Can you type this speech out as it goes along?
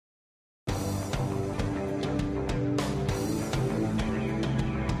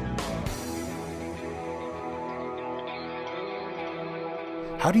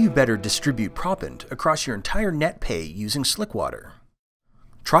How do you better distribute proppant across your entire net pay using slickwater?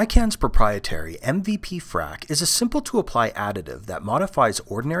 Trican's proprietary MVP Frac is a simple-to-apply additive that modifies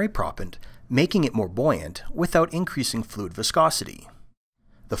ordinary proppant, making it more buoyant without increasing fluid viscosity.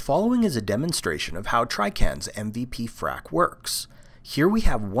 The following is a demonstration of how Trican's MVP Frac works. Here we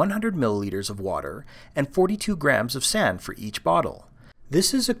have 100 milliliters of water and 42 grams of sand for each bottle.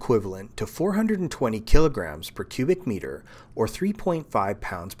 This is equivalent to 420 kilograms per cubic meter or 3.5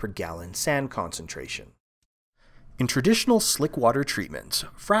 pounds per gallon sand concentration. In traditional slick water treatments,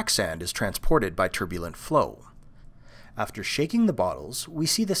 frac sand is transported by turbulent flow. After shaking the bottles, we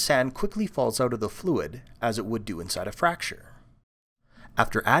see the sand quickly falls out of the fluid as it would do inside a fracture.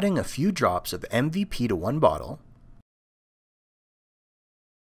 After adding a few drops of MVP to one bottle,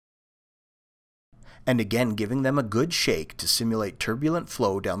 and again giving them a good shake to simulate turbulent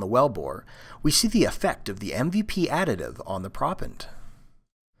flow down the wellbore, we see the effect of the MVP additive on the proppant.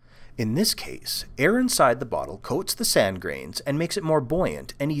 In this case, air inside the bottle coats the sand grains and makes it more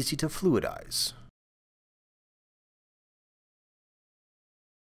buoyant and easy to fluidize.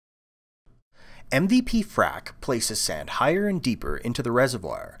 MVP Frac places sand higher and deeper into the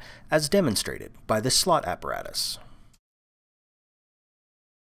reservoir, as demonstrated by this slot apparatus.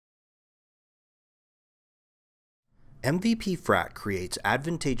 MVP Frac creates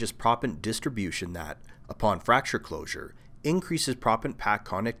advantageous proppant distribution that, upon fracture closure, increases proppant pack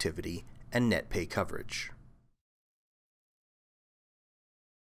connectivity and net pay coverage.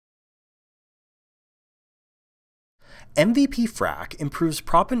 MVP Frac improves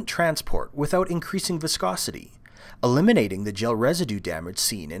proppant transport without increasing viscosity, eliminating the gel residue damage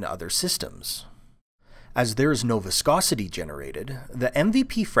seen in other systems. As there is no viscosity generated, the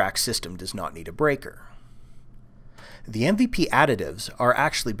MVP Frac system does not need a breaker. The MVP additives are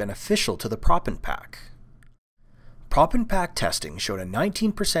actually beneficial to the proppant pack. Proppant pack testing showed a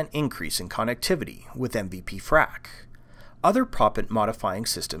 19% increase in connectivity with MVP Frac. Other proppant modifying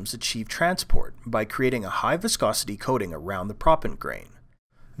systems achieve transport by creating a high viscosity coating around the proppant grain.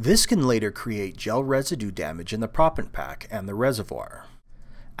 This can later create gel residue damage in the proppant pack and the reservoir.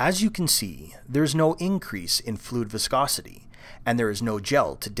 As you can see, there is no increase in fluid viscosity, and there is no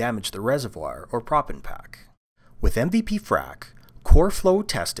gel to damage the reservoir or proppant pack. With MVP Frac, core flow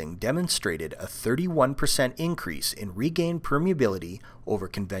testing demonstrated a 31% increase in regained permeability over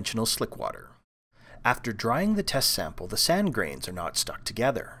conventional slick water. After drying the test sample, the sand grains are not stuck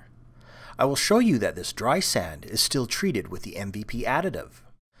together. I will show you that this dry sand is still treated with the MVP additive.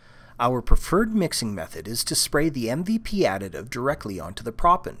 Our preferred mixing method is to spray the MVP additive directly onto the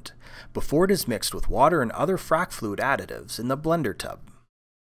proppant, before it is mixed with water and other frac fluid additives in the blender tub.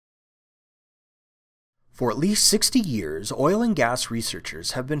 For at least 60 years, oil and gas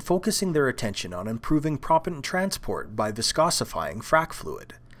researchers have been focusing their attention on improving proppant transport by viscosifying frac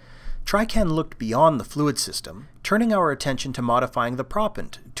fluid. Trican looked beyond the fluid system, turning our attention to modifying the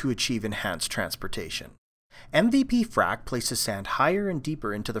proppant to achieve enhanced transportation. MVP Frac places sand higher and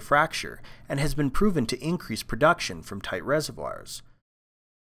deeper into the fracture and has been proven to increase production from tight reservoirs.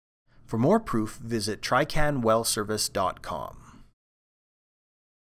 For more proof, visit tricanwellservice.com.